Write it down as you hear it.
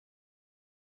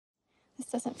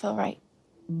This doesn't feel right.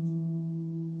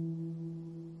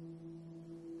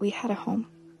 We had a home.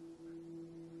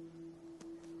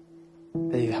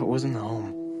 Hey, that wasn't the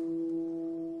home.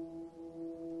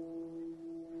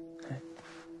 Hey.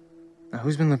 Now,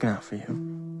 who's been looking out for you?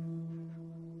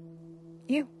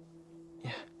 You.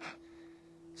 Yeah.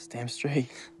 It's damn straight.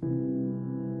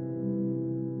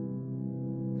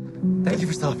 Thank you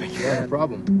for stopping. Yeah, no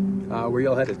problem. Where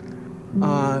y'all headed?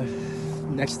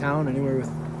 Next town, anywhere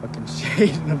with fucking shade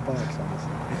in a box,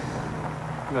 honestly.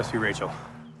 You must be Rachel.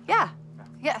 Yeah,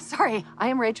 sorry. I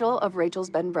am Rachel of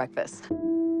Rachel's Bed and Breakfast. The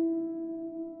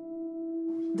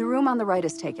room on the right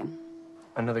is taken.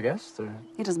 Another guest, or?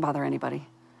 He doesn't bother anybody.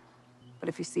 But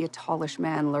if you see a tallish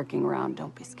man lurking around,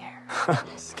 don't be scared.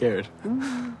 Scared.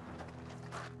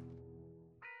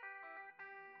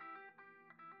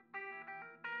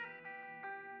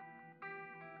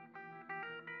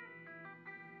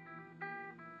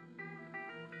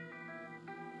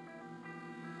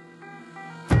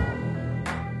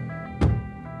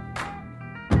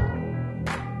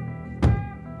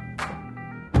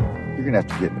 You're gonna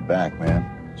have to get in the back,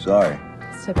 man. Sorry.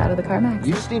 Step out of the car, Max.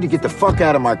 You just need to get the fuck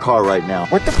out of my car right now.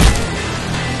 What the?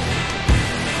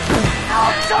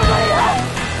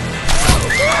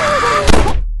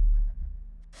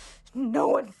 No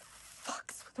one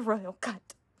fucks with a royal cut.